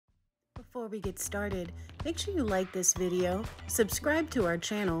Before we get started, make sure you like this video, subscribe to our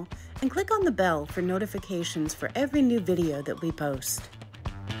channel, and click on the bell for notifications for every new video that we post.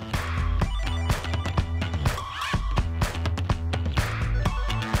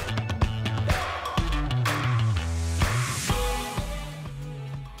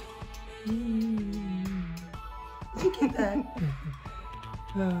 Did you get that?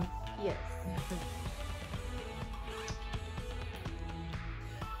 Yes.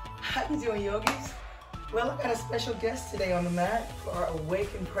 How you doing, yogis? Well, I got a special guest today on the mat for our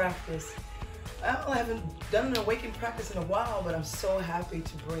Awaken practice. I haven't done an Awaken practice in a while, but I'm so happy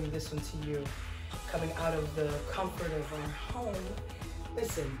to bring this one to you. Coming out of the comfort of our home.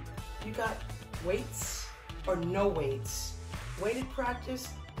 Listen, you got weights or no weights. Weighted practice,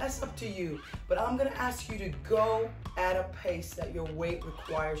 that's up to you. But I'm gonna ask you to go at a pace that your weight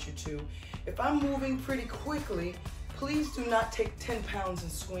requires you to. If I'm moving pretty quickly, please do not take 10 pounds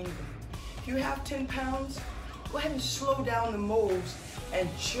and swing them. If you have 10 pounds, go ahead and slow down the moves and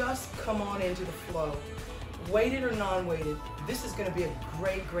just come on into the flow. Weighted or non-weighted, this is gonna be a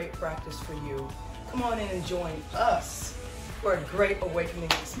great practice for you. Come on in and join us for a great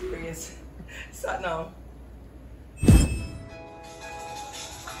awakening experience. Satnam.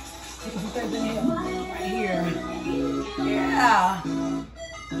 Take a deep inhale, right here. Yeah.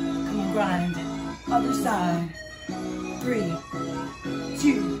 Come on, grind. Other side. 3,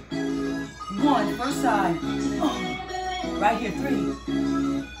 2, 1. First side. Right here. 3,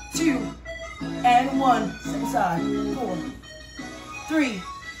 2, and 1. Second side. 4, 3,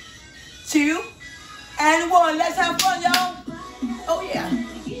 2, and 1. Let's have fun, y'all. Oh yeah.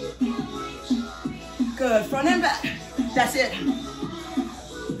 Good. Front and back. That's it.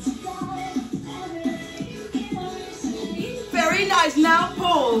 Very nice. Now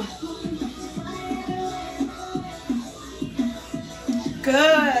pull.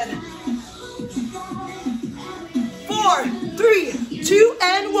 Good. 4, 3, 2,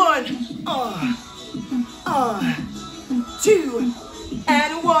 and 1. 2,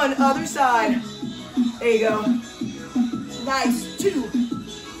 and 1. Other side. There you go. Nice. 2,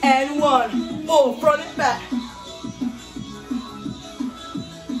 and 1. Pull front and back.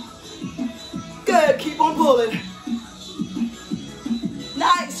 Good. Keep on pulling.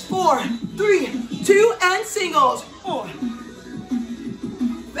 Nice. 4, 3, 2, and singles.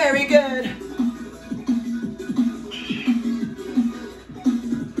 Very good.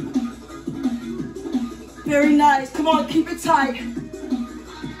 Very nice. Come on, keep it tight.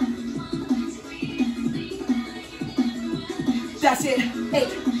 That's it. 8,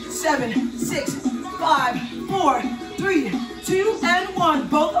 7, 6, 5, 4, 3, 2, and 1.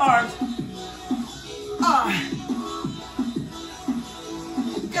 Both arms.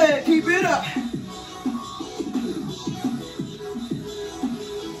 Good. Keep it up.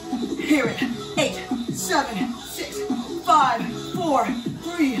 Hear it. 8, 7, 6, 5, 4,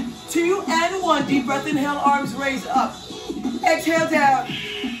 3, 2, and 1. Deep breath. Inhale, arms raised up. Exhale down.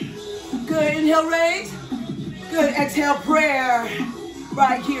 Good. Inhale, raise. Good. Exhale, prayer.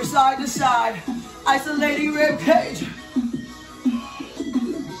 Right here, side to side. Isolating rib cage.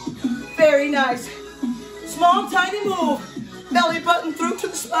 Very nice. Small, tiny move. Belly button through to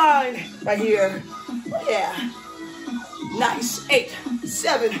the spine. Right here. Yeah. Nice. 8,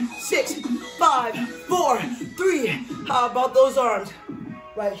 7, 6, 5, 4, 3. How about those arms?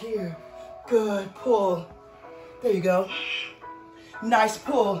 Right here. Good. Pull. There you go. Nice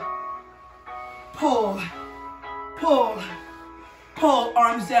pull. Pull. Pull. Pull.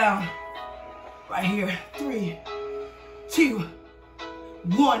 Arms down. Right here. 3, 2,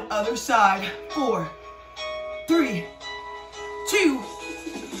 1. Other side. 4, 3, 2,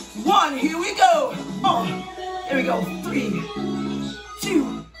 1. Here we go. There we go. 3,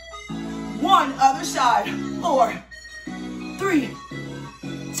 2, 1. Other side. 4, 3,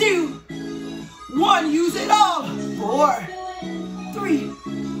 2, 1. Use it all. 4, 3,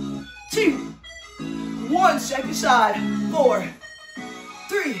 2, 1. Second side. 4,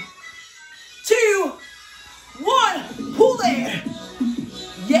 3, 2, 1. Pull there.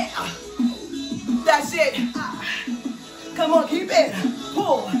 Yeah. That's it. Come on, keep it.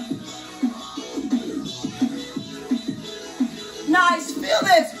 Pull. Nice. Feel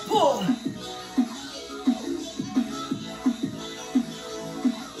this. Pull.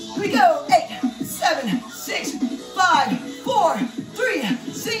 Here we go. 8, 7, 6, 5, 4, 3.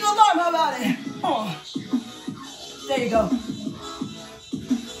 Single arm. How about it? There you go.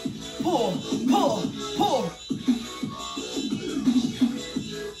 Pull, pull, pull.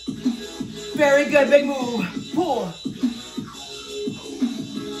 Very good. Big move. Pull.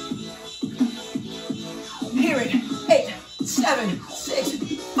 Hear it. 8, 7, 6,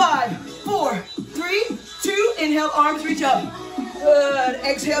 5, 4. Inhale, arms reach up. Good.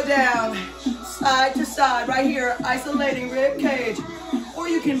 Exhale down. Side to side, right here, isolating rib cage. Or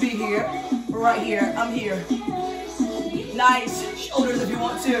you can be here, right here. I'm here. Nice. Shoulders if you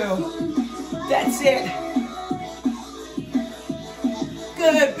want to. That's it.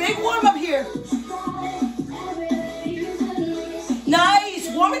 Good. Big warm up here. Nice.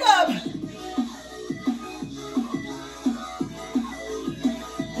 Warm it up.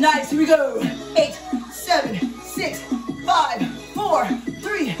 Nice. Here we go. 8, 7, 6, 5, 4,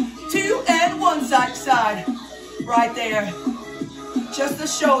 3, 2, and 1. Side to side. Right there. Just the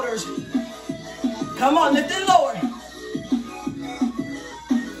shoulders. Come on, lift and lower.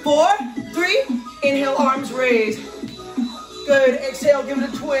 4, 3, inhale, arms raised. Good, exhale, give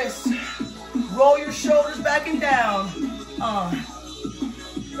it a twist. Roll your shoulders back and down.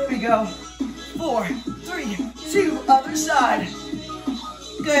 Here we go. 4, 3, 2, other side.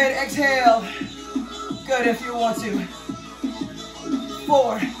 Good, exhale. Good if you want to.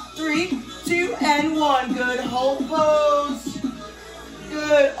 4, 3, 2, and 1. Good, hold pose.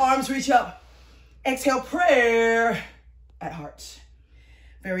 Good, arms reach up. Exhale, prayer at heart.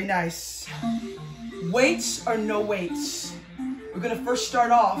 Very nice. Weights or no weights? We're gonna first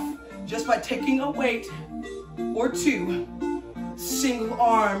start off just by taking a weight or two. Single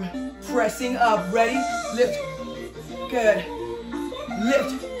arm, pressing up. Ready? Lift. Good.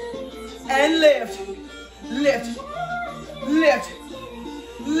 Lift. And lift. Lift. Lift.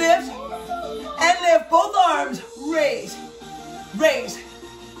 Lift. And lift. Both arms. Raise. Raise.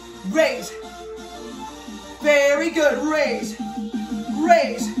 Raise. Very good. Raise.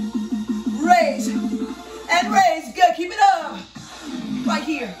 Raise. Raise. And raise. Good. Keep it up. Right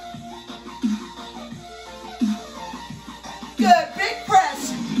here. Good. Big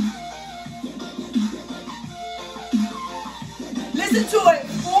press. Listen to it.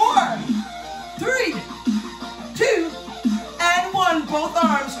 4, 3, 2, and 1. Both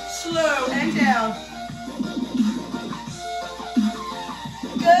arms slow and down.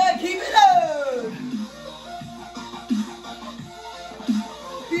 Good. Keep it up.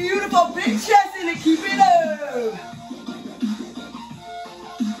 Beautiful. Big chest in it. Keep it up.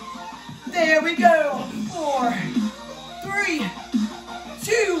 There we go. 4, 3,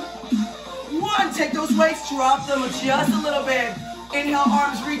 2, 1. Take those weights, drop them just a little bit. Inhale,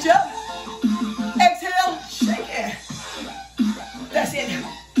 arms reach up. Exhale, shake it. That's it.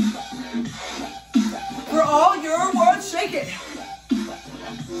 For all your words, shake it.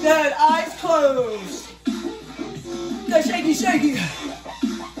 Good, eyes closed. Good, shaky, shaky.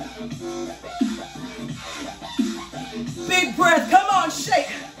 Big breath, come on, shake.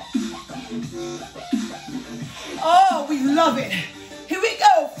 Oh, we love it. Here we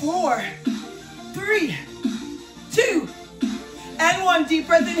go. 4, 3, 2, and 1. Deep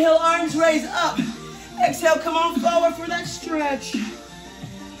breath, inhale, arms raise up. Exhale, come on forward for that stretch.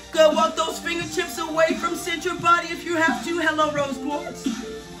 Good, walk those fingertips away from center body if you have to. Hello, rose quartz.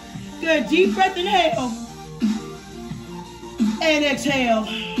 Good, deep breath, inhale. And exhale.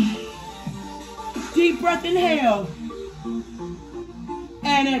 Deep breath, inhale.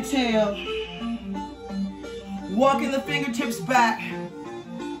 And exhale. Walking the fingertips back.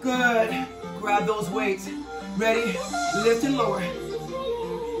 Good. Grab those weights. Ready? Lift and lower.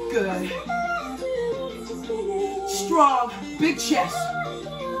 Good. Strong. Big chest.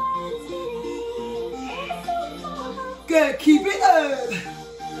 Good. Keep it up.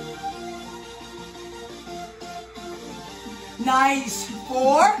 Nice.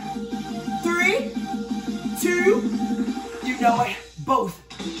 4, 3, 2. You know it. Both.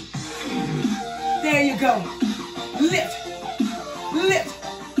 There you go. Lift. Lift.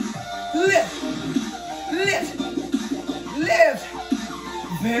 Lift. Lift. Lift.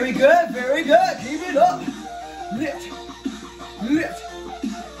 Very good. Very good. Keep it up. Lift. Lift.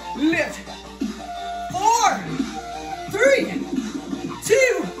 Lift. 4, 3,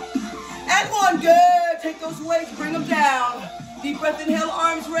 2, and 1. Good. Take those weights. Bring them down. Deep breath. Inhale.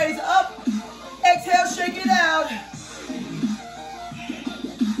 Arms raise up. Exhale. Shake it out.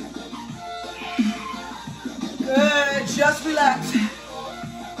 Good. Just relax.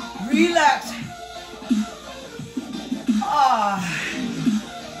 Relax.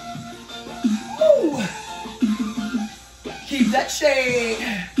 Ooh. Keep that shake.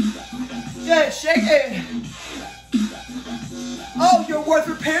 Good. Shake it. Oh, you're worth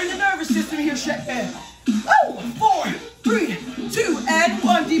repairing the nervous system here. Shake it. Oh, 4, 3, 2, and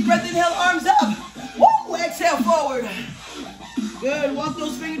 1. Deep breath. Inhale. Arms up. Woo. Exhale forward. Good. Walk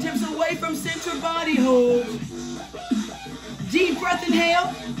those fingertips away from center body. Hold. Deep breath,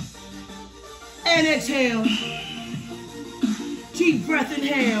 inhale, and exhale. Deep breath,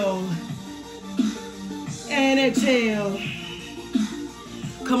 inhale, and exhale.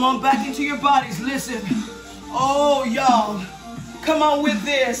 Come on back into your bodies. Listen. Oh, y'all. Come on with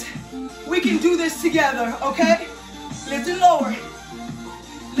this. We can do this together, okay? Lift it lower.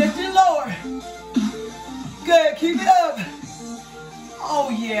 Lift it lower. Good. Keep it up. Oh,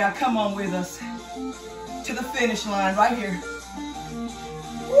 yeah. Come on with us. To the finish line right here.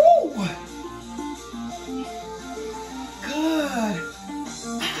 Woo! Good.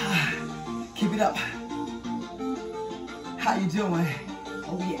 Keep it up. How you doing?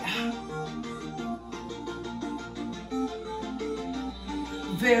 Oh, yeah.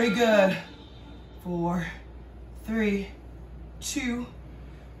 Very good. 4, 3, 2,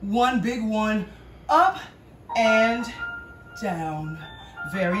 1. Big one. Up and down.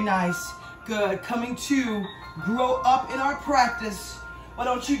 Very nice. Good. Coming to grow up in our practice. Why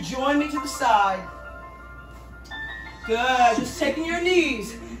don't you join me to the side? Good. Just taking your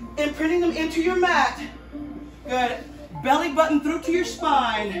knees, imprinting them into your mat. Good. Belly button through to your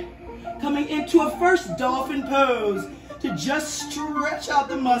spine. Coming into a first dolphin pose to just stretch out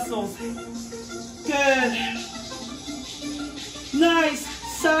the muscles. Good. Nice.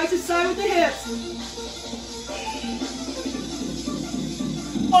 Side to side with the hips.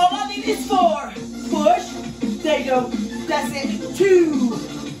 All I need is 4. Push. There you go. That's it. 2.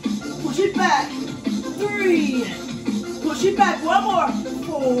 Push it back. 3. Push it back. 1 more.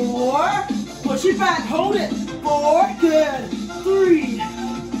 4. Push it back. Hold it. 4. Good. 3,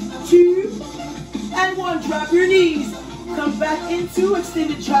 2, and 1. Drop your knees. Come back into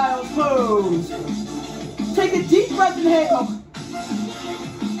extended child's pose. Take a deep breath. Inhale.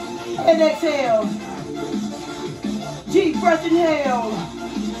 And exhale. Deep breath. Inhale.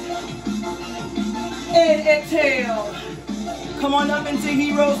 And exhale. Come on up into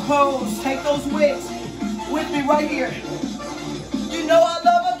hero's pose. Take those weights with me right here. You know I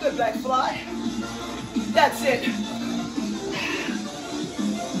love a good back fly. That's it.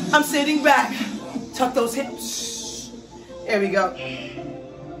 I'm sitting back. Tuck those hips. There we go.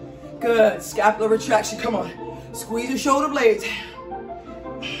 Good. Scapular retraction. Come on. Squeeze your shoulder blades.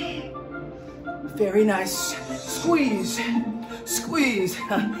 Very nice. Squeeze. Squeeze.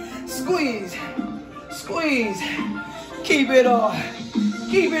 Squeeze. Squeeze. Keep it on.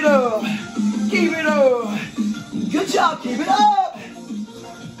 Keep it on. Keep it on. Good job. Keep it up.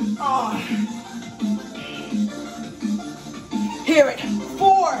 On. Hear it.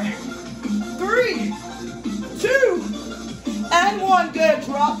 4, 3, 2, and 1. Good.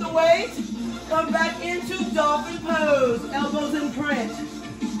 Drop the weight. Come back into dolphin pose. Elbows in print.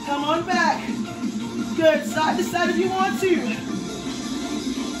 Come on back. Good. Side to side if you want to.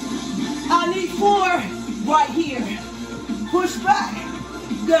 I need 4 right here. Push back.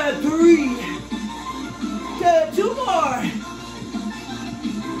 Good. 3. Good. 2 more.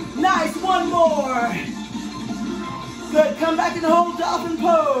 Nice. 1 more. Good. Come back in the whole dolphin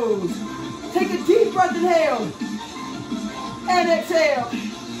pose. Take a deep breath. Inhale. And exhale.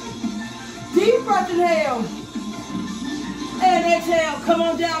 Deep breath. Inhale. And exhale. Come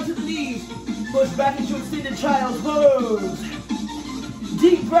on down to the knees. Push back into extended child's pose.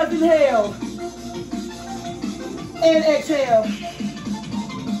 Deep breath. Inhale. And exhale.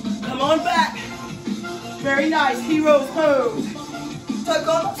 Come on back. Very nice. Hero's pose. Tuck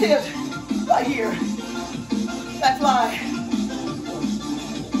on the tips. Right here. Back fly.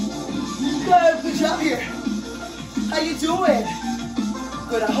 Good. Good job here. How you doing?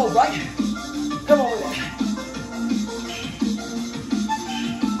 Good. I hold right. Come on with it.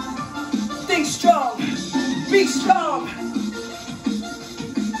 Think strong. Be strong.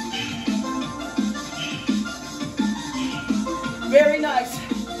 Very nice.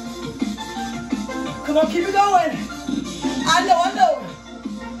 Come on, keep it going. I know, I know.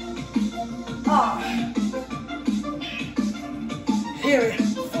 Here it.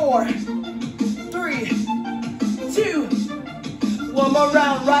 4, 3, 2. 1 more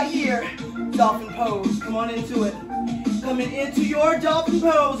round right here. Dolphin pose. Come on into it. Coming into your dolphin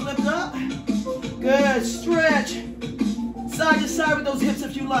pose. Lift up. Good. Stretch. Side to side with those hips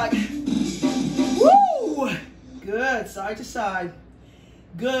if you like. Woo! Good. Side to side.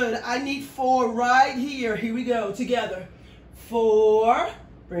 Good. I need 4 right here. Here we go. Together. 4.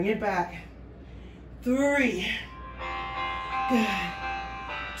 Bring it back. 3. Good.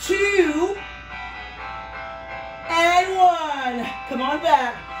 2. And 1. Come on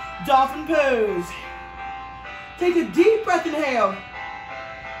back. Dolphin pose. Take a deep breath. Inhale.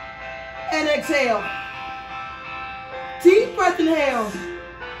 And exhale. Deep breath. Inhale.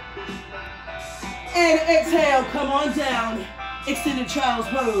 And exhale. Come on down. Extended child's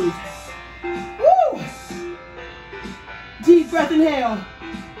pose. Woo! Deep breath. Inhale.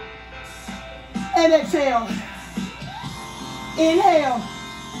 And exhale. Inhale.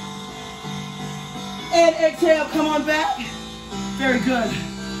 And exhale, come on back. Very good.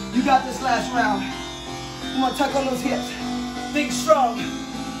 You got this last round. Come on, tuck on those hips. Think strong.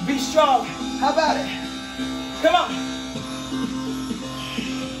 Be strong. How about it? Come on.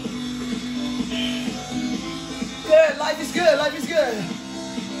 Good, life is good, life is good.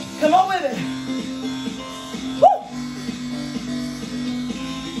 Come on with it. Woo!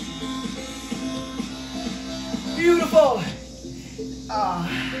 Beautiful.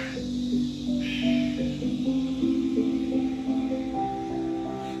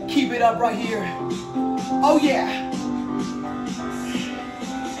 Keep it up right here. Oh yeah.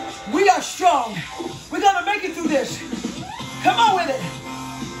 We are strong. We're gonna make it through this. Come on with it.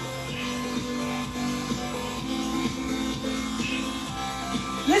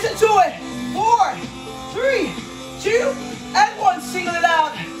 Listen to it. 4, 3, 2, and 1. Single it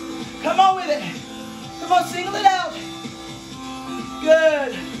out. Come on with it. Come on, single it out.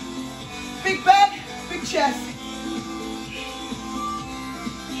 Good. Big back, big chest.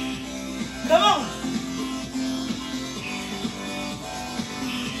 Come on.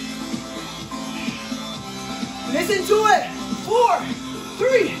 Listen to it. 4,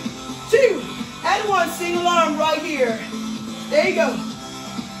 3, 2, and 1. Single arm right here. There you go.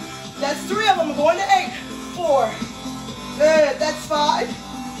 That's 3 of them. We're going to 8. 4. Good. That's 5.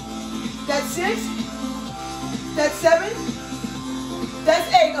 That's 6. That's 7. That's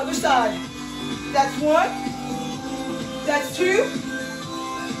 8. Other side. That's 1. That's 2.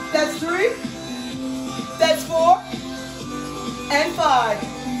 That's 3. That's 4. And 5.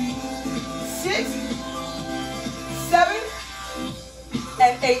 6. 7.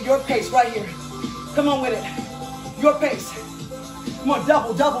 And 8. Your pace right here. Come on with it. Your pace. Come on,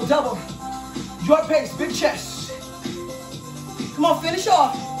 double, double, double. Your pace, big chest. Come on, finish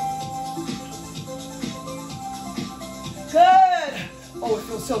off. Good. Oh, it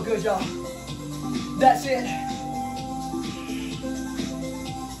feels so good, y'all. That's it.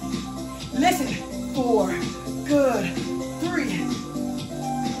 Listen. 4. Good. 3,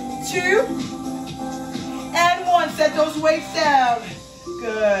 2, and 1. Set those weights down.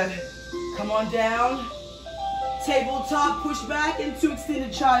 Good. Come on down. Tabletop, push back into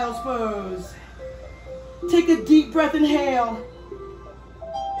extended child's pose. Take a deep breath, inhale.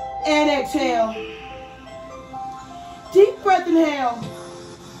 And exhale. Deep breath, inhale.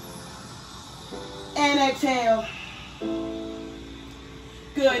 And exhale.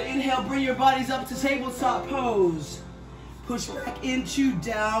 Good, inhale, bring your bodies up to tabletop pose. Push back into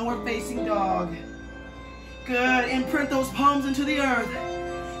downward facing dog. Good, imprint those palms into the earth.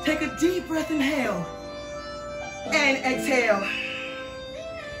 Take a deep breath, inhale. And exhale.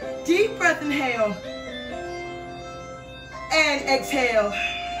 Deep breath, inhale. And exhale.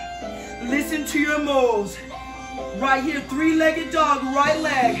 Listen to your moves. Right here, 3-legged dog, right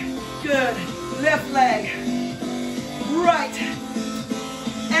leg. Good. Left leg. Right.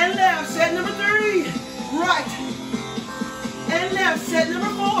 And left. Set number 3. Right. And left. Set number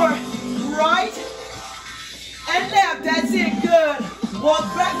 4. Right. And left. That's it. Good. Walk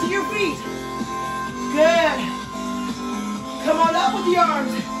back to your feet. Good. Come on up with the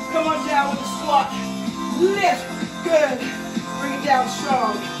arms. Come on down with the squat. Lift. Good. Bring it down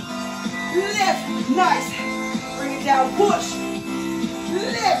strong. Lift. Nice. Bring it down. Push.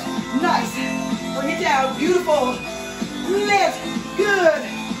 Lift. Nice. Bring it down. Beautiful. Lift. Good.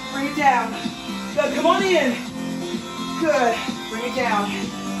 Bring it down. Good. Come on in. Good. Bring it down.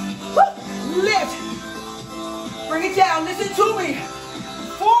 Woo. Lift. Bring it down. Listen to me.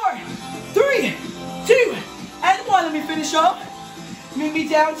 4, 3, 2, and 1. Let me finish up. Meet me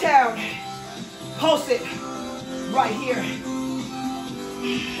downtown. Pulse it. Right here.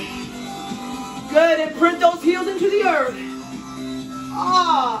 Good. And print those heels into the earth.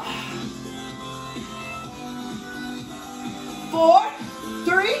 Ah. 4,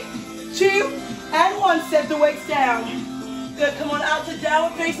 3, 2, and 1. Set the weights down. Good. Come on out to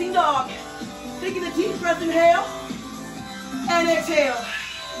downward facing dog. Taking a deep breath, inhale. And exhale.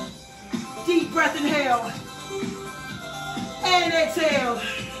 Deep breath, inhale. And exhale.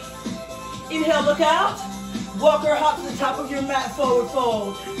 Inhale, look out. Walk or hop to the top of your mat, forward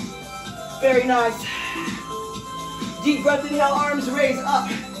fold. Very nice. Deep breath, inhale, arms raised up.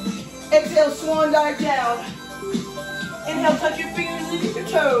 Exhale, swan dive down. Inhale, touch your fingers and your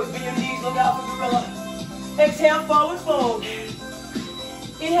toes. Bend your knees, look out for gorilla. Exhale, forward fold.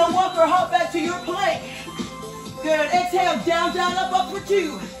 Inhale, walk or hop back to your plank. Good. Exhale, down, down, up, up for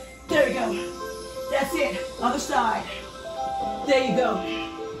 2. There we go. That's it. Other side. There you go.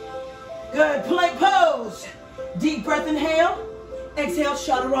 Good. Plank pose. Deep breath, inhale. Exhale,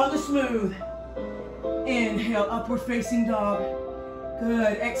 chaturanga smooth. Inhale, upward facing dog.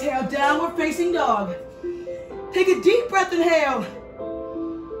 Good. Exhale, downward facing dog. Take a deep breath, inhale.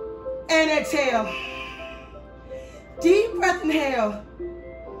 And exhale. Deep breath, inhale.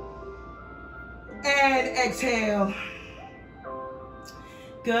 And exhale.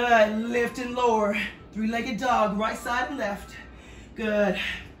 Good. Lift and lower. Three-legged dog, right side and left. Good.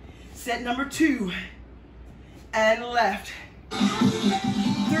 Set number 2. And left.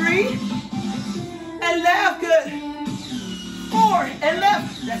 3. And left. Good. 4. And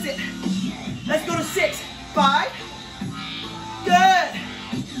left. That's it. Let's go to 6. 5. Good.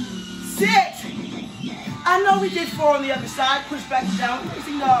 6. I know we did 4 on the other side. Push back to downward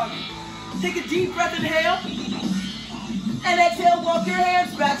facing dog. Take a deep breath, inhale. And exhale, walk your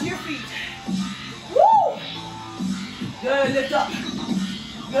hands back to your feet. Woo! Good, lift up.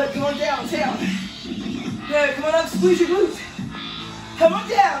 Good, come on down, tail. Good, come on up, squeeze your glutes. Come on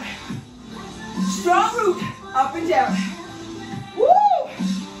down. Strong root, up and down. Woo!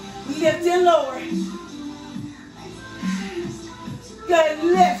 Lift and lower. Good,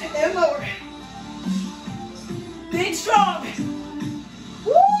 lift and lower. Big, strong.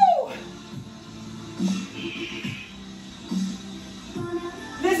 Woo!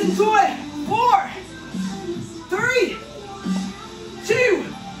 Listen to it. 4, 3, 2.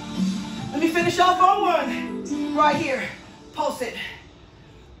 Let me finish off on 1. Right here. Pulse it.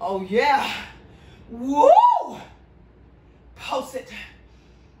 Oh, yeah. Woo! Pulse it.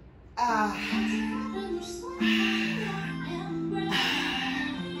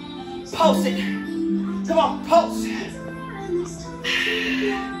 Pulse it. Come on, pulse.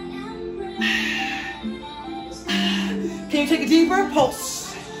 Can you take a deeper pulse?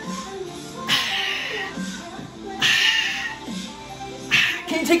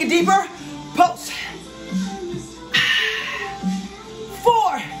 Can you take a deeper pulse?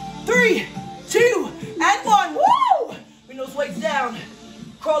 4, 3, 2, and 1. Woo! Bring those weights down.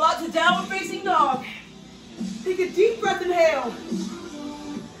 Crawl out to downward facing dog. Take a deep breath, inhale.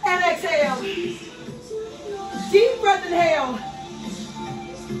 And exhale. Deep breath, inhale.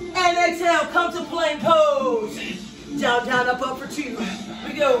 And exhale, come to plank pose. Down, down, up, up for 2.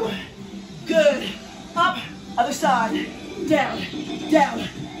 We go. Good. Up, other side. Down, down,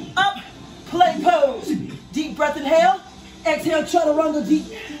 up, plank pose. Deep breath, inhale. Exhale, chaturanga deep.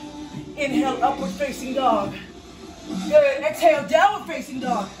 Inhale, upward facing dog. Good. Exhale, downward facing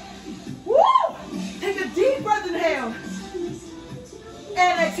dog. Woo! Take a deep breath, inhale.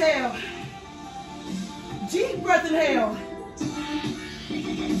 And exhale. Deep breath, inhale.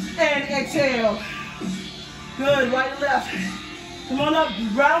 And exhale. Good, right and left. Come on up,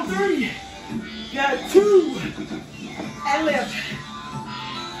 round 3. Good, 2. And lift.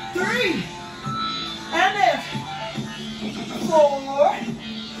 3. And lift. 4.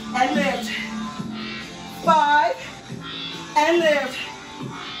 And lift. 5. And lift.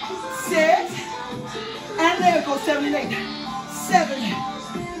 6. And lift. Go 7 and 8. 7.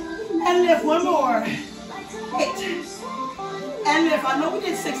 And lift. 1 more. 8. And lift. I know we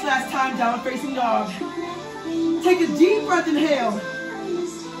did 6 last time, down facing dog. Take a deep breath, inhale.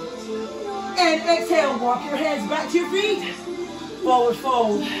 And exhale, walk your hands back to your feet. Forward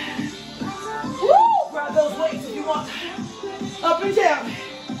fold. Woo! Grab those weights if you want. Up and down.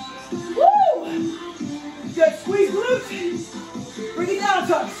 Woo! Good, squeeze glutes. Bring it down,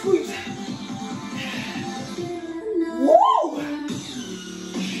 top, squeeze. Woo!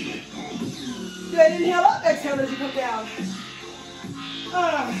 Good, inhale up, exhale as you come down.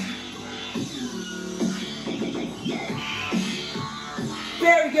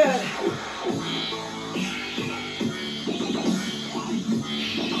 Very good.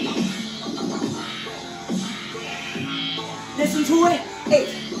 Listen to it. 8,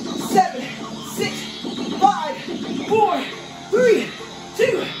 7, 6, 5, 4, 3,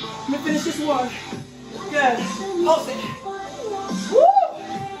 2. Let me finish this one. Good. Pulse it. Woo!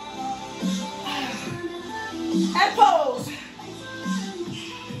 And pose.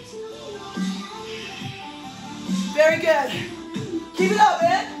 Very good. Keep it up,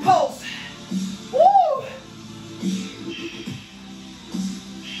 man. Pulse. Woo!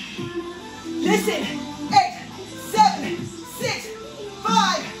 Listen. 8, 7, 6,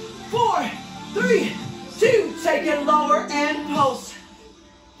 5, 4, 3, 2. Take it lower and pulse.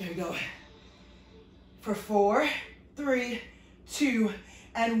 There we go. For 4, 3, 2,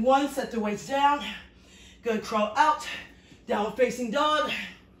 and 1. Set the weights down. Good. Crawl out. Downward facing dog.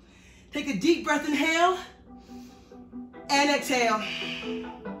 Take a deep breath. Inhale. And exhale.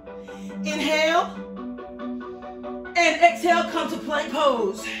 Inhale. And exhale, come to plank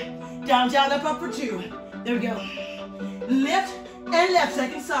pose. Down, down, up, up for 2. There we go. Lift and left,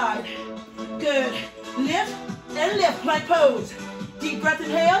 second side. Good. Lift and lift, plank pose. Deep breath,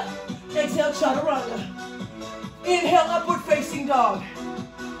 inhale. Exhale, chaturanga. Inhale, upward facing dog.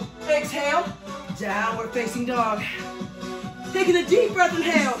 Exhale, downward facing dog. Taking a deep breath,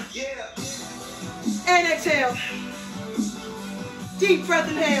 inhale. And exhale. Deep breath,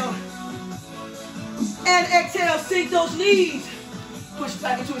 inhale. And exhale, sink those knees. Push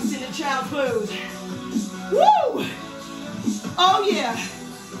back into extended child pose. Woo! Oh yeah.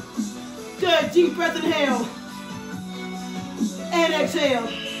 Good, deep breath, inhale. And exhale.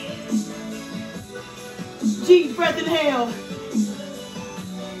 Deep breath, inhale.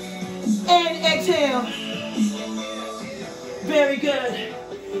 And exhale. Very good.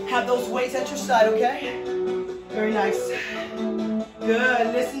 Have those weights at your side, okay? Very nice. Good,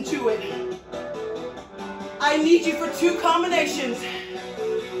 listen to it. I need you for 2 combinations.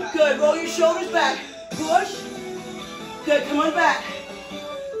 Good, roll your shoulders back. Push. Good, come on back.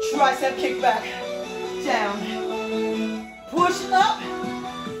 Tricep kick back. Down. Push up.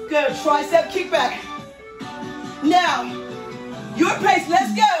 Good, tricep kick back. Now, your pace,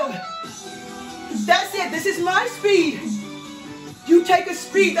 let's go. That's it, this is my speed. You take a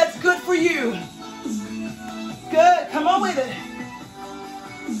speed that's good for you. Good, come on with it.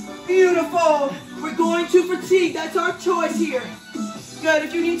 Beautiful. We're going to fatigue, that's our choice here. Good,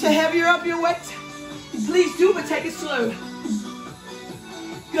 if you need to heavier up your weight, please do, but take it slow.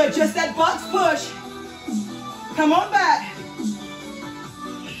 Good, just that box push. Come on back.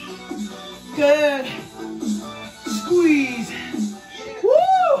 Good. Squeeze.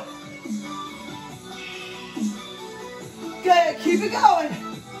 Woo! Good, keep it going.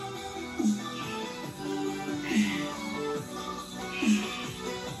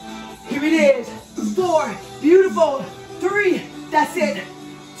 Here it is. 4, beautiful. 3, that's it.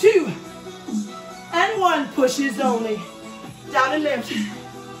 2, and 1, pushes only. Down and lift.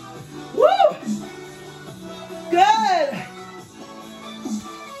 Woo! Good.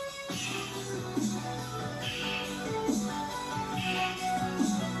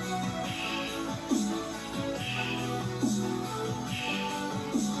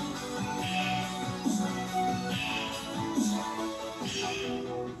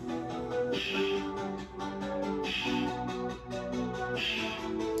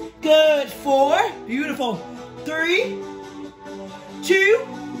 Good, 4, beautiful. 3, 2,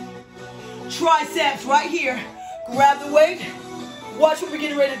 triceps right here. Grab the weight. Watch what we're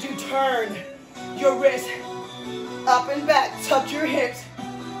getting ready to do. Turn your wrist up and back. Tuck your hips.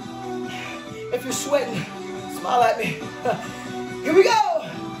 If you're sweating, smile at me. Here we go.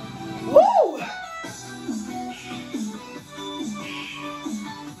 Woo!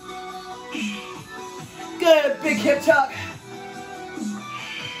 Good, big hip tuck.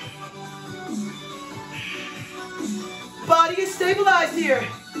 Body is stabilized here.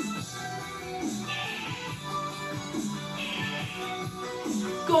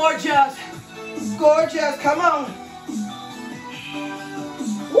 Gorgeous. Gorgeous. Come on.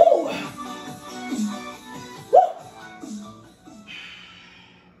 Woo. Woo.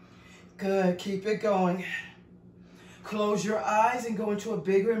 Good. Keep it going. Close your eyes and go into a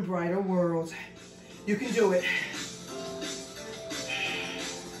bigger and brighter world. You can do it.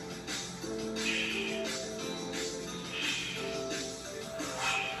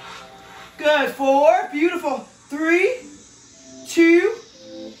 Good, 4, beautiful. 3, 2,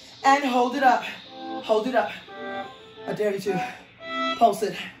 and hold it up. Hold it up. I dare you to. Pulse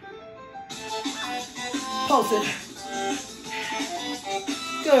it. Pulse it.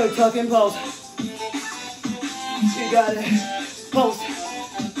 Good, tuck and pulse. You got it. Pulse.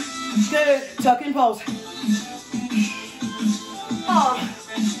 Good, tuck and pulse.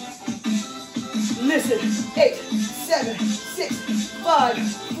 Listen. 8, 7, 6, 5,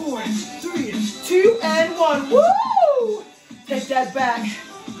 4, 3, 2, and 1. Woo! Take that back.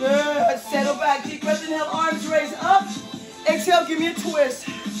 Good. Settle back. Deep breath. Inhale. Arms raised up. Exhale. Give me a twist.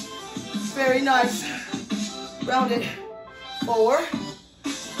 Very nice. Round it. 4,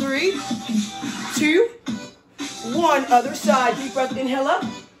 3, 2, 1. Other side. Deep breath. Inhale up.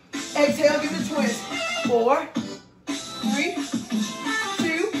 Exhale. Give it a twist. 4, 3,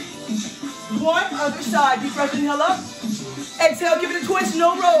 2, 1. Other side. Deep breath. Inhale up. Exhale. Give it a twist.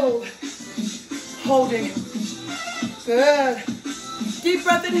 No roll. Holding. Good. Deep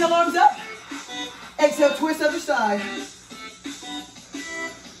breath, inhale, arms up. Exhale, twist other side.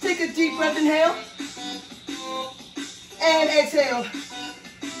 Take a deep breath, inhale. And exhale.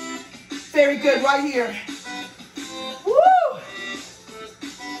 Very good, right here. Woo!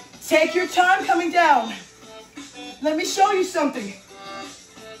 Take your time coming down. Let me show you something.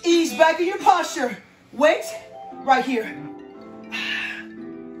 Ease back in your posture. Weight, right here.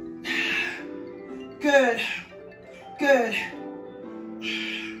 Good. Good.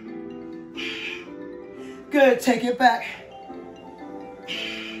 Good. Take it back.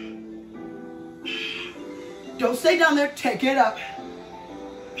 Don't stay down there. Take it up.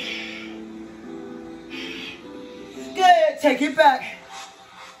 Good. Take it back.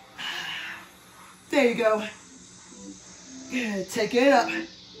 There you go. Good. Take it up.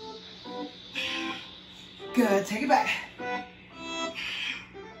 Good. Take it back.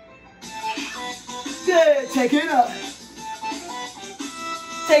 Good. Take it up.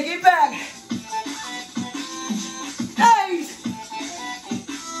 Take it back. Nice.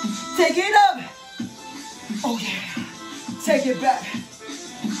 Take it up. Oh yeah. Take it back.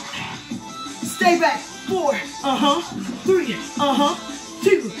 Stay back. 4. 3.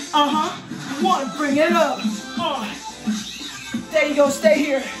 2. 1. Bring it up. There you go. Stay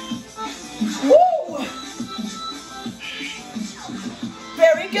here. Woo.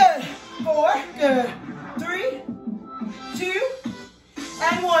 Very good. 4. Good. 3, 2,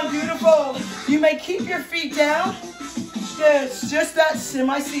 and 1. Beautiful. You may keep your feet down. Good. It's just that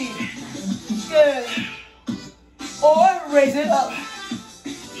semi-seat. Good. Or raise it up.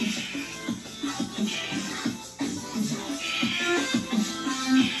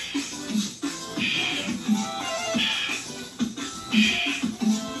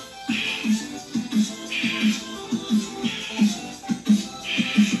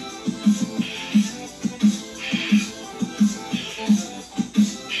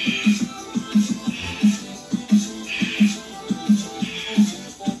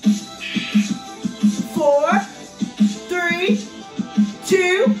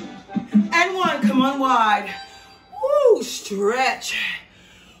 Woo, stretch.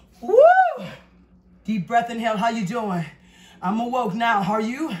 Woo. Deep breath, inhale. How you doing? I'm awoke now. How are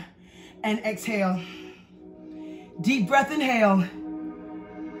you? And exhale. Deep breath, inhale.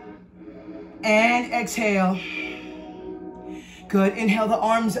 And exhale. Good. Inhale the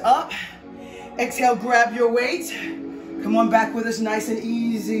arms up. Exhale, grab your weight. Come on back with us, nice and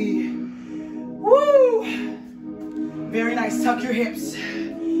easy. Woo. Very nice. Tuck your hips.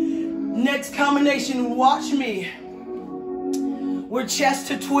 Next combination, watch me. We're chest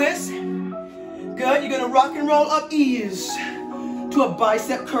to twist. Good. You're going to rock and roll up ease to a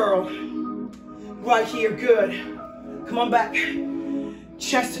bicep curl. Right here. Good. Come on back.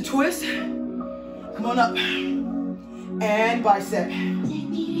 Chest to twist. Come on up. And bicep.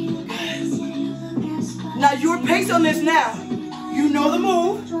 Now your pace on this now. You know the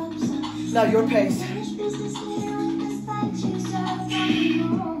move. Now your pace.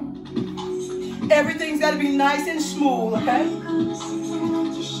 Everything's got to be nice and smooth, okay?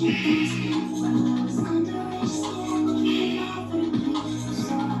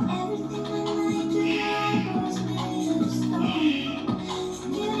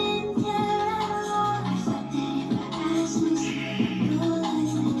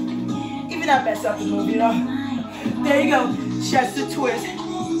 Even I mess up the move, you know? There you go. Chest to twist.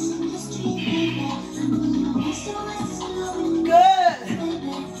 Good.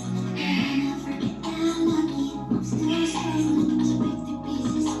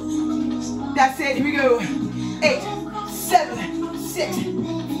 That's it. Here we go. 8, 7, 6,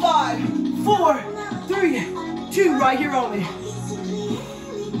 5, 4, 3, 2. Right here only.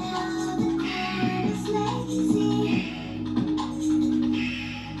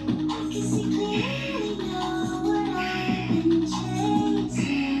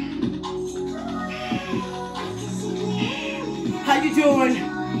 How you doing?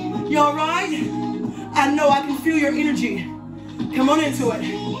 You all right? I know I can feel your energy. Come on into it.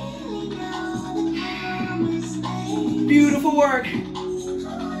 Beautiful work.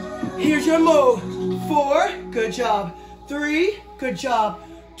 Here's your move. 4, good job. 3, good job.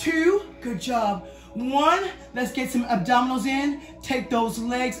 2, good job. 1, let's get some abdominals in. Take those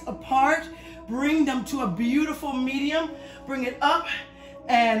legs apart. Bring them to a beautiful medium. Bring it up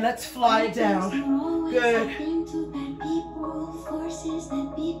and let's fly it down. Good.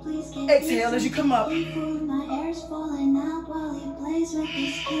 Exhale as you come up.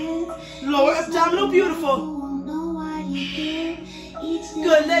 Lower abdominal, beautiful.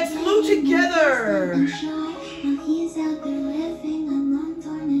 Good, legs glued together.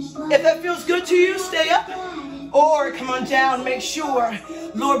 If that feels good to you, stay up. Or come on down, make sure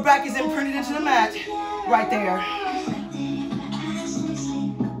lower back is imprinted into the mat. Right there.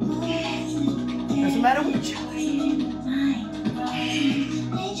 Doesn't matter which.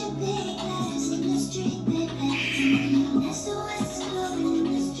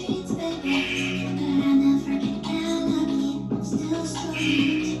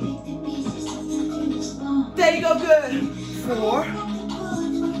 There you go, good. 4,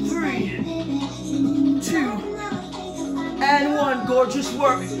 3, gorgeous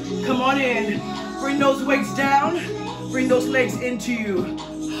work. Come on in. Bring those weights down. Bring those legs into you.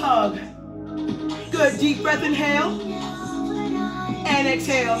 Hug. Good, deep breath, inhale. And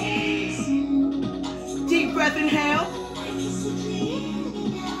exhale. Deep breath, inhale.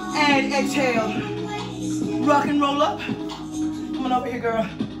 And exhale. Rock and roll up. Come on over here, girl.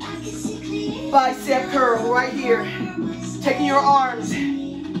 Bicep curl right here. Taking your arms.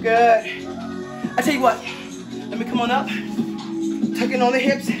 Good. I tell you what. Let me come on up. Tucking on the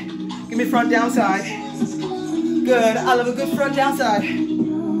hips. Give me front down side. Good. I love a good front down side.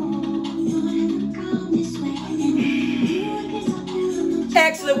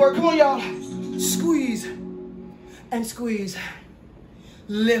 Excellent work. Come on, y'all. Squeeze and squeeze.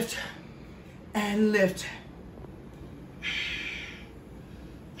 Lift and lift.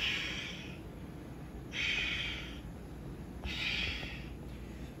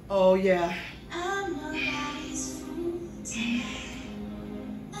 Oh, yeah.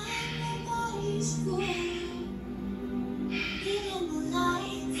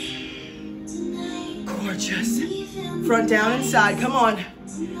 Gorgeous. Front down and side. Come on.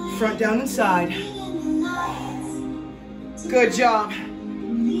 Front down and side. Good job.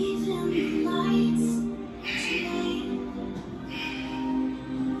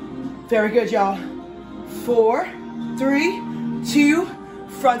 Very good, y'all. 4, 3, 2,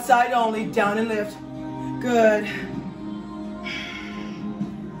 front side only. Down and lift. Good.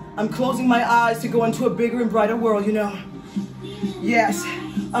 I'm closing my eyes to go into a bigger and brighter world, you know. Yes,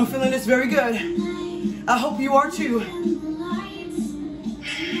 I'm feeling this very good. I hope you are too.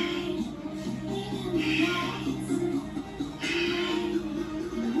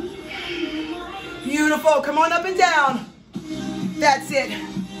 Beautiful. Come on up and down. That's it.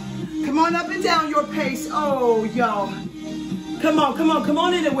 Come on up and down your pace. Oh, y'all. Come on, come on, come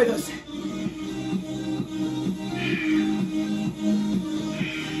on in it with us.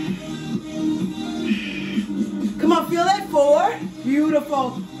 Come on, feel that. 4.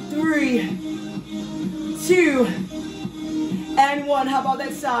 Beautiful. 3, 2, and 1. How about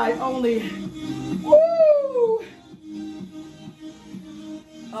that side only? Woo!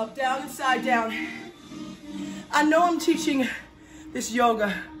 Up, down, and side down. I know I'm teaching this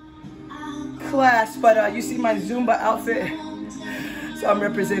yoga class, but you see my Zumba outfit, so I'm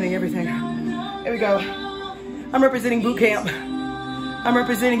representing everything. Here we go. I'm representing boot camp. I'm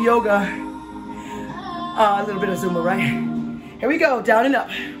representing yoga. A little bit of Zumba, right? Here we go, down and up.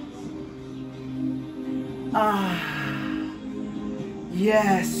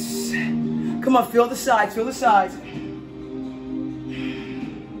 Yes. Come on, feel the sides, feel the sides.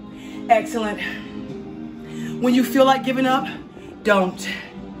 Excellent. When you feel like giving up, don't.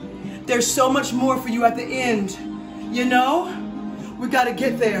 There's so much more for you at the end. You know? We gotta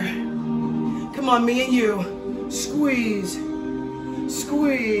get there. Come on, me and you. Squeeze,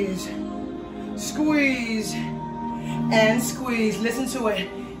 squeeze, squeeze, and squeeze. Listen to it.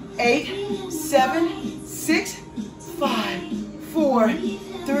 8, 7, 6, 5, 4,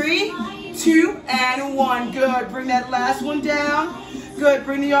 3, 2, and 1. Good. Bring that last one down. Good.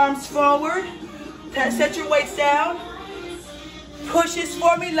 Bring the arms forward. Set your weights down. Push this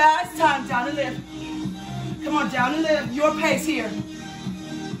for me last time. Down and lift. Come on, down and lift. Your pace here.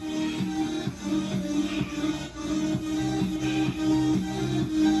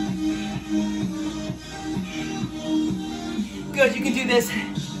 Good, you can do this.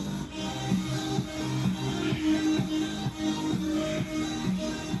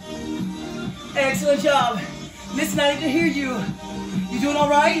 Excellent job. Listen, I need to hear you. You doing all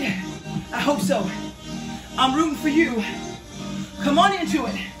right? I hope so. I'm rooting for you. Come on into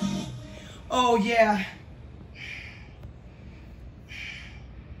it. Oh, yeah.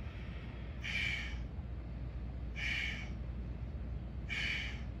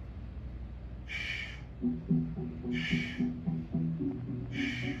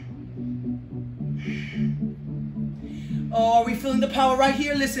 Oh, are we feeling the power right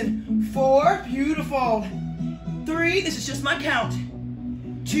here? Listen. 4, beautiful. 3, this is just my count.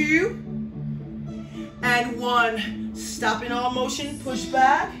 2, and 1. Stop in all motion, push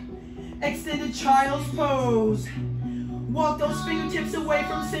back. Extended child's pose. Walk those fingertips away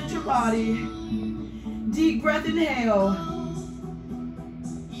from center body. Deep breath, inhale.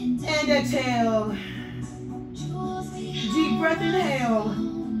 And exhale. Deep breath, inhale.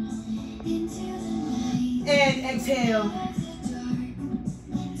 And exhale.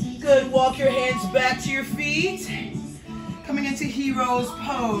 Good, walk your hands back to your feet. Coming into hero's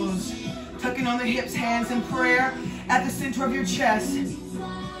pose. Tucking on the hips, hands in prayer at the center of your chest.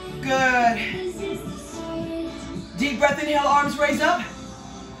 Good. Deep breath, inhale, arms raised up.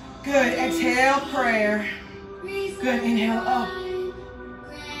 Good, exhale, prayer. Good, inhale, up.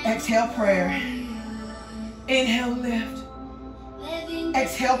 Exhale, prayer. Inhale, lift.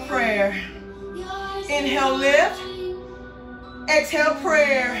 Exhale, prayer. Inhale, lift. Exhale,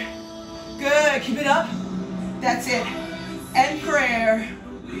 prayer. Good, keep it up. That's it. And prayer.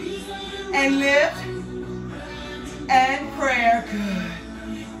 And lift. And prayer, good.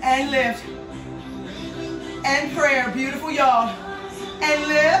 And lift. And prayer, beautiful, y'all. And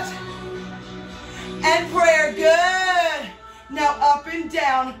lift. And prayer, good. Now up and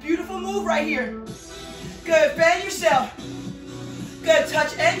down, beautiful move right here. Good, bend yourself. Good,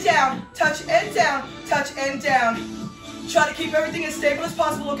 touch and down, touch and down, touch and down. Try to keep everything as stable as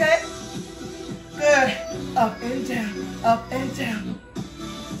possible, okay? Good, up and down, up and down.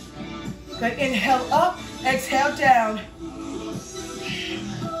 Good, inhale up, exhale down.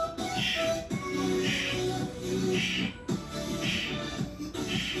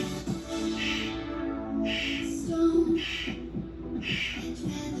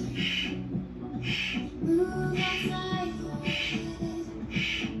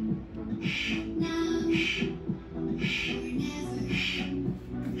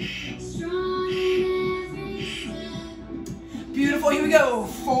 Beautiful, here we go.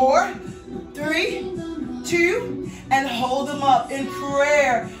 4, 3, 2, and hold them up in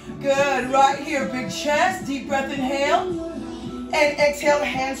prayer. Good, right here, big chest, deep breath, inhale. And exhale,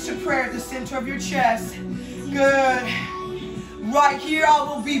 hands to prayer at the center of your chest. Good. Right here, I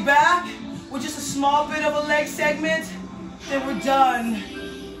will be back with just a small bit of a leg segment. Then we're done.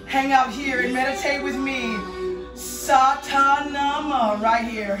 Hang out here and meditate with me. Satanama, right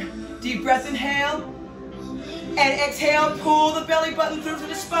here. Deep breath, inhale. And exhale, pull the belly button through to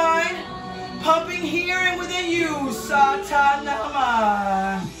the spine. Pumping here and within you. Satanama.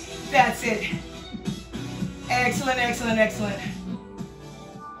 That's it. Excellent, excellent, excellent.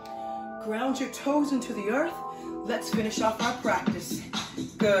 Ground your toes into the earth. Let's finish off our practice.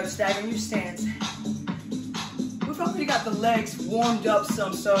 Good, stagger your stance. We've already got the legs warmed up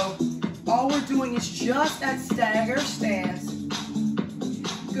some, so all we're doing is just that stagger stance.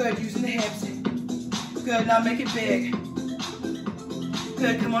 Good, using the hips. Good, now make it big.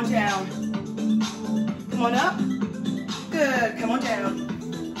 Good, come on down. Come on up. Good, come on down.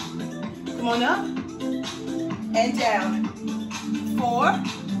 Come on up. And down. 4,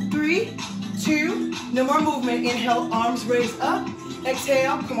 3, 2, no more movement. Inhale, arms raised up.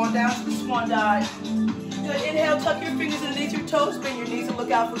 Exhale, come on down to the swan dive. Good, inhale, tuck your fingers underneath your toes, bend your knees and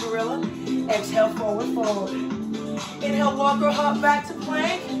look out for gorilla. Exhale, forward, forward. Inhale, walk or hop back to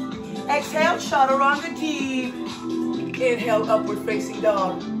plank. Exhale, chaturanga deep. Inhale, upward facing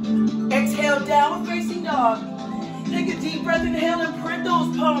dog. Exhale, downward facing dog. Take a deep breath, inhale, and print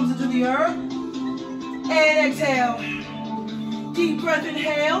those palms into the earth. And exhale. Deep breath,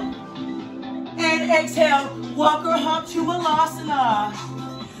 inhale. And exhale, walk or hop to Malasana.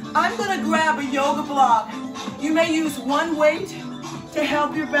 I'm gonna grab a yoga block. You may use one weight to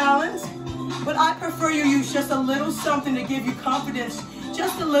help your balance, but I prefer you use just a little something to give you confidence,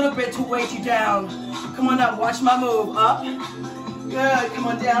 just a little bit to weight you down. Come on up, watch my move. Up, good, come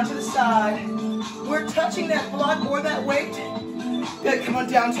on down to the side. We're touching that block or that weight. Good, come on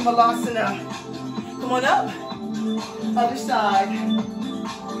down to Malasana. Come on up, other side.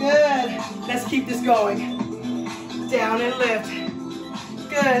 Good, let's keep this going. Down and lift.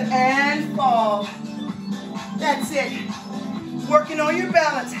 Good, and fall. That's it. Working on your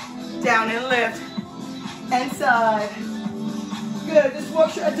balance. Down and lift. And side. Good, this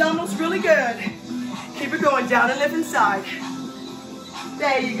works your abdominals really good. Keep it going, down and lift inside.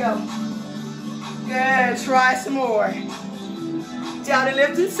 There you go. Good, try some more. Down and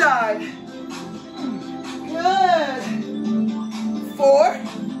lift inside. Good. 4,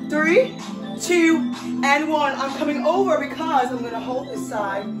 3, 2, and 1. I'm coming over because I'm going to hold this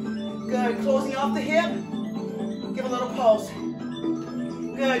side. Good, closing off the hip. Give a little pulse.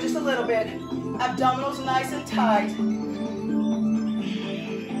 Good, just a little bit. Abdominals nice and tight.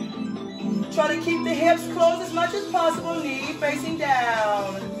 Try to keep the hips closed as much as possible. Knee facing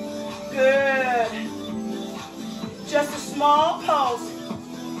down. Good. Just a small pulse.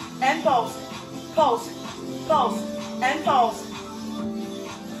 And pulse. Pulse. Pulse. And pulse.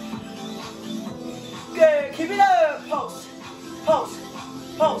 Good, keep it up. Pulse, pulse,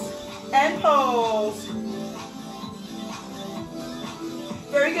 pulse, and pulse.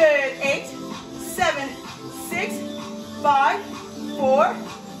 Very good. 8, 7, 6, 5, 4,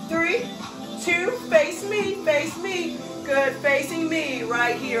 3, 2. Face me, face me. Good, facing me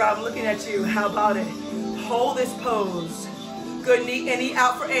right here. I'm looking at you. How about it? Hold this pose. Good, knee and knee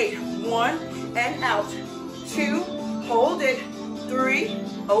out for 8. 1, and out. 2, hold it. 3,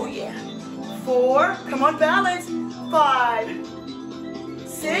 oh yeah. 4, come on, balance. 5,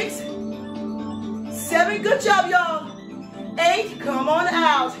 6, 7, good job, y'all. 8, come on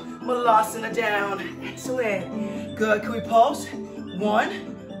out. Malasana down. Excellent. Good. Can we pulse?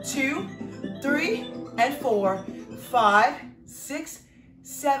 1, 2, 3, and 4, 5, 6,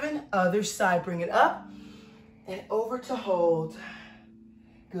 7. Other side. Bring it up and over to hold.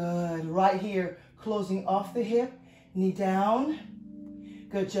 Good. Right here, closing off the hip, knee down.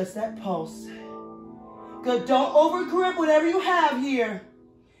 Good. Just that pulse. Good. Don't over grip whatever you have here.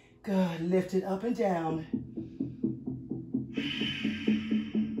 Good. Lift it up and down.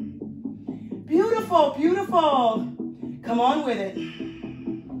 Beautiful, beautiful. Come on with it.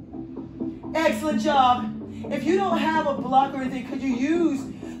 Excellent job. If you don't have a block or anything, could you use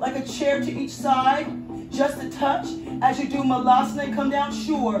like a chair to each side? Just a touch as you do Malasana and come down?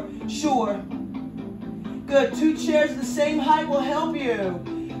 Sure, sure. Good. 2 chairs the same height will help you.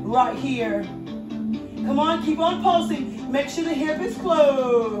 Right here. Come on, keep on pulsing. Make sure the hip is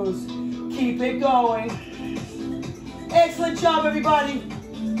closed. Keep it going. Excellent job, everybody.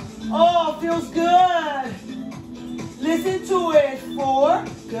 Oh, feels good. Listen to it. 4.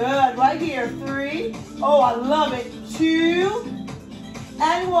 Good. Right here. 3. Oh, I love it. 2.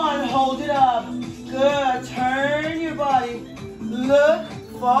 And 1. Hold it up. Good. Turn your body. Look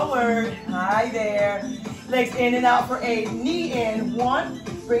forward. Hi there. Legs in and out for 8. Knee in. 1.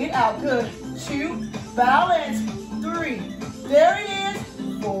 Bring it out. Good. 2. Balance. 3. There it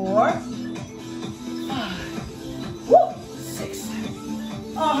is. 4. 5. Woo. 6.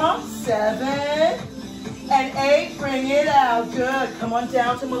 7. And 8. Bring it out. Good. Come on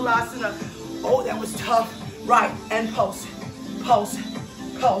down to Malasana. Oh, that was tough. Right. And pulse. Pulse.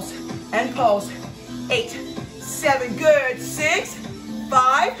 Pulse. And pulse. 8. 7. Good. 6.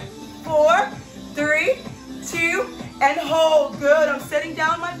 5. 4. 3. 2. And hold. Good. I'm setting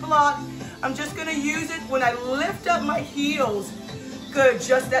down my block. I'm just going to use it when I lift up my heels. Good.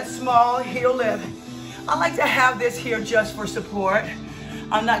 Just that small heel lift. I like to have this here just for support.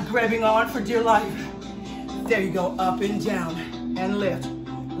 I'm not grabbing on for dear life. There you go. Up and down. And lift.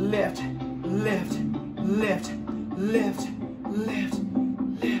 Lift. Lift. Lift. Lift. Lift.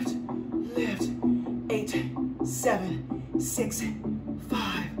 Lift. Lift. 8, 7, 6,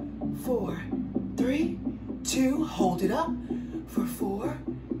 5, 4, 3, 2. Hold it up for 4,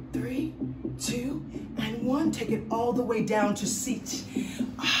 3, 2, and 1. Take it all the way down to seat.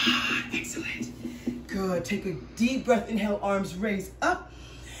 Excellent. Good. Take a deep breath. Inhale, arms raised up.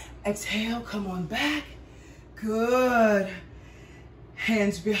 Exhale, come on back. Good.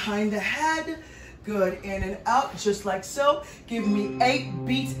 Hands behind the head. Good. In and out, just like so. Give me 8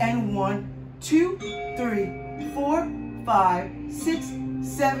 beats and 1, 2, 3, 4, 5, 6,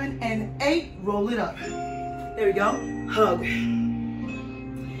 7, and 8. Roll it up. There we go. Hug.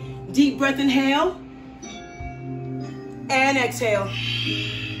 Deep breath, inhale. And exhale.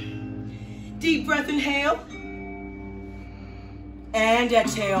 Deep breath, inhale. And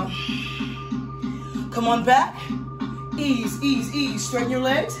exhale. Come on back. Ease, ease, ease. Straighten your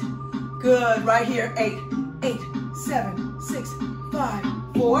legs. Good. Right here. 8, 7, 6, 5,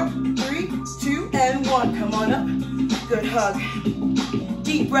 4, 3, 2, and 1. Come on up. Good. Hug.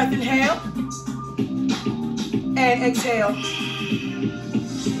 Deep breath. Inhale. And exhale.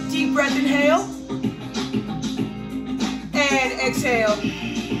 Deep breath. Inhale. And exhale.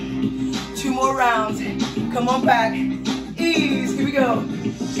 2 more rounds. Come on back. Ease. Here we go.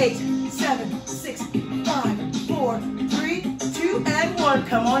 8, 7, 6, 5, 4, 3, 2, and 1.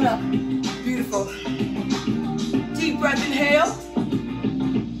 Come on up. Beautiful. Deep breath. Inhale.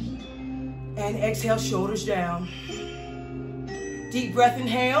 And exhale. Shoulders down. Deep breath.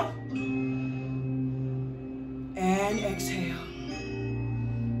 Inhale. And exhale.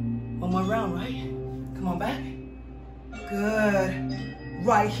 1 more round, right? Come on back. Good.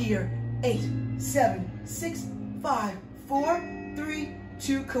 Right here. 8, 7, 6, 5, 4, 3,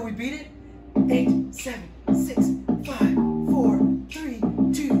 2. Could we beat it? 8, 7, 6, 5, 4, 3,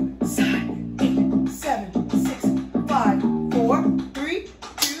 2. Side. 8, 7, 6, 5, 4, 3,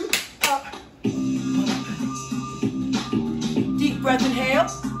 2. Up. Deep breath. Inhale.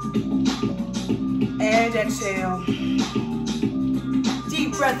 And exhale.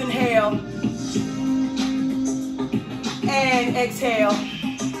 Deep breath. Inhale. And exhale.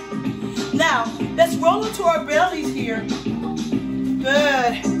 Now, let's roll into our bellies here.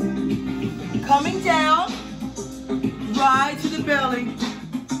 Good. Coming down, right to the belly.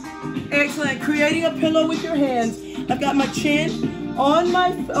 Excellent. Creating a pillow with your hands. I've got my chin on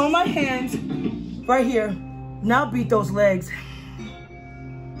my hands right here. Now beat those legs.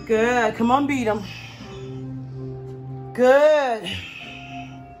 Good. Come on, beat them. Good.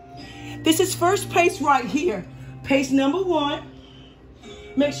 This is first pace right here. Pace number 1.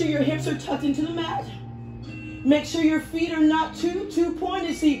 Make sure your hips are tucked into the mat. Make sure your feet are not too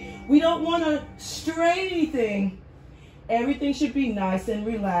pointed. See, we don't want to strain anything. Everything should be nice and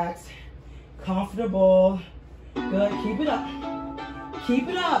relaxed, comfortable. Good, keep it up. Keep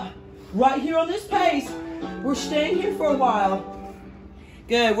it up. Right here on this pace. We're staying here for a while.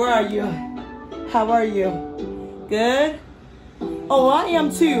 Good, where are you? How are you? Good. Oh, I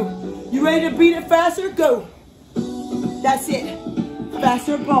am too. You ready to beat it faster? Go. That's it.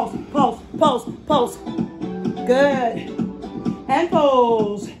 Faster, pulse, pulse, pulse, pulse. Good. And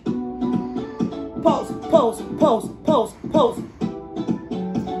pulse. Pulse, pulse, pulse, pulse, pulse.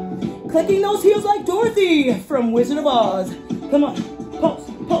 Clicking those heels like Dorothy from Wizard of Oz. Come on. Pulse,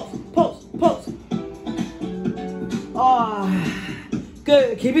 pulse, pulse, pulse. Ah,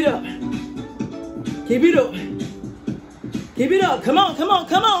 good. Keep it up. Keep it up. Keep it up. Come on, come on,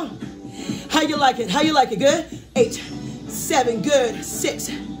 come on. How you like it? How you like it? Good. 8, 7. Good.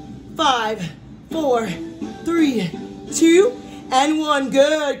 6, 5, 4, 3, 2, and 1.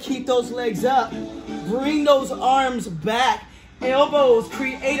 Good. Keep those legs up. Bring those arms back. Elbows.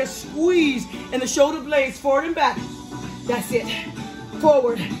 Create a squeeze in the shoulder blades forward and back. That's it.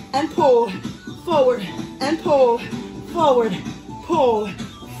 Forward and pull. Forward and pull. Forward. Pull.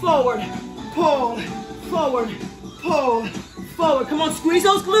 Forward. Pull. Forward. Pull. Forward. Come on, squeeze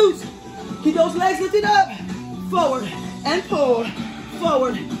those glutes. Keep those legs lifted up. Forward and pull.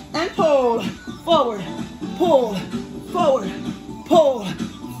 Forward and pull. Forward. Pull. Forward. Pull.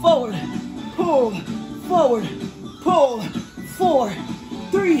 Forward. Pull. Forward. Pull. 4,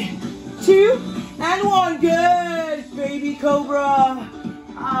 3, 2, and 1. Good. Baby cobra.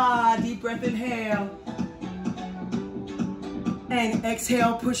 Ah, deep breath, inhale. And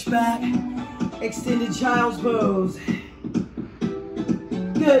exhale, push back. Extended child's pose.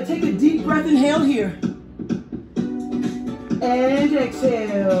 Good. Take a deep breath, inhale here. And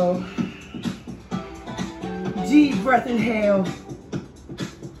exhale. Deep breath, inhale.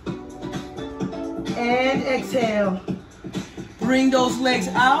 And exhale. Bring those legs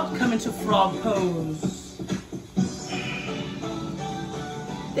out, come into frog pose.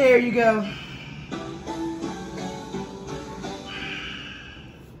 There you go.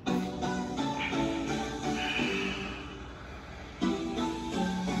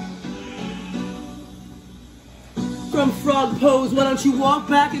 From frog pose, why don't you walk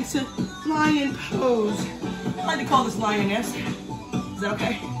back into lion pose? I like to call this lioness. Is that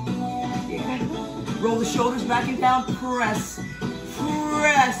okay? Yeah. Roll the shoulders back and down, press.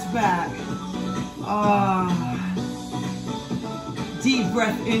 Press back. Deep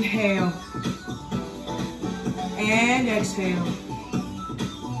breath, inhale. And exhale.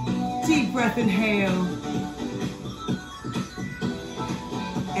 Deep breath, inhale.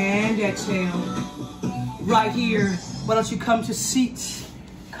 And exhale. Right here, why don't you come to seat,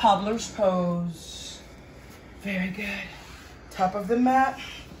 cobbler's pose. Very good. Top of the mat,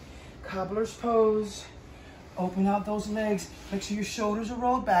 cobbler's pose. Open out those legs. Make sure your shoulders are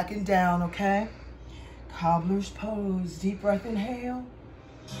rolled back and down, okay? Cobbler's pose. Deep breath, inhale.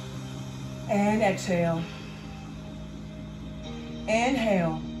 And exhale.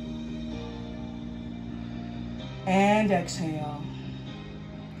 Inhale. And exhale.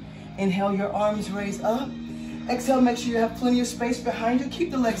 Inhale, your arms raise up. Exhale, make sure you have plenty of space behind you.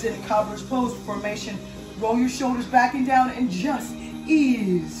 Keep the legs in cobbler's pose formation. Roll your shoulders back and down and just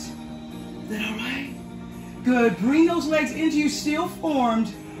ease. Is that all right? Good. Bring those legs into you, still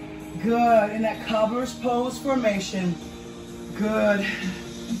formed. Good. In that cobbler's pose formation. Good.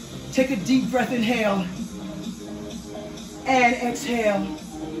 Take a deep breath, inhale. And exhale.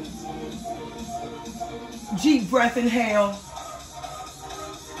 Deep breath, inhale.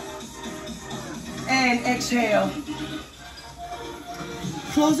 And exhale.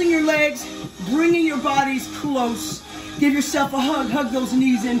 Closing your legs, bringing your bodies close. Give yourself a hug. Hug those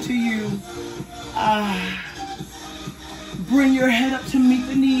knees into you. Bring your head up to meet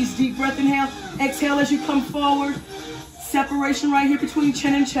the knees. Deep breath, inhale. Exhale as you come forward. Separation right here between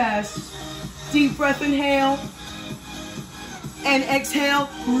chin and chest. Deep breath, inhale. And exhale.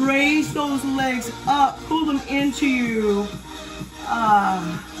 Raise those legs up. Pull them into you.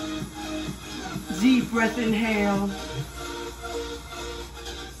 Deep breath, inhale.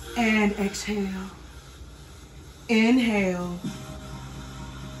 And exhale. Inhale.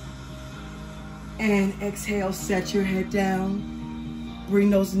 And exhale, set your head down. Bring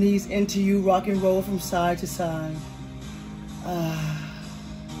those knees into you, rock and roll from side to side.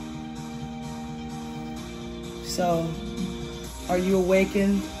 So, are you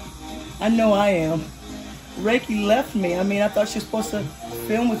awakened? I know I am. Reiki left me. I mean, I thought she was supposed to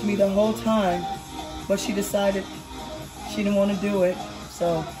film with me the whole time, but she decided she didn't want to do it.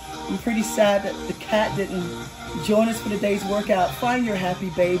 So I'm pretty sad that the cat didn't join us for the day's workout. Find your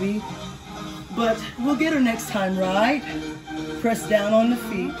happy baby. But we'll get her next time, right? Press down on the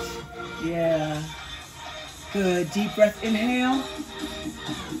feet. Yeah. Good. Deep breath. Inhale.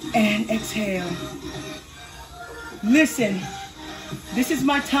 And exhale. Listen, this is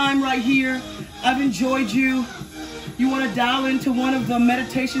my time right here. I've enjoyed you. You want to dial into one of the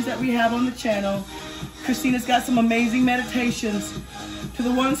meditations that we have on the channel. Christina's got some amazing meditations. To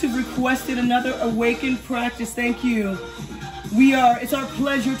the ones who've requested another Awaken practice, thank you. It's our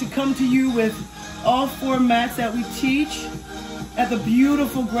pleasure to come to you with all formats that we teach at the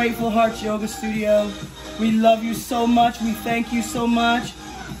beautiful Grateful Hearts Yoga Studio. We love you so much. We thank you so much.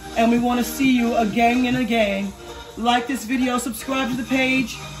 And we want to see you again and again. Like this video, subscribe to the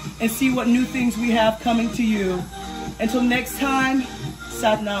page, and see what new things we have coming to you. Until next time,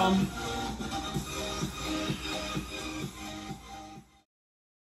 Sat Nam.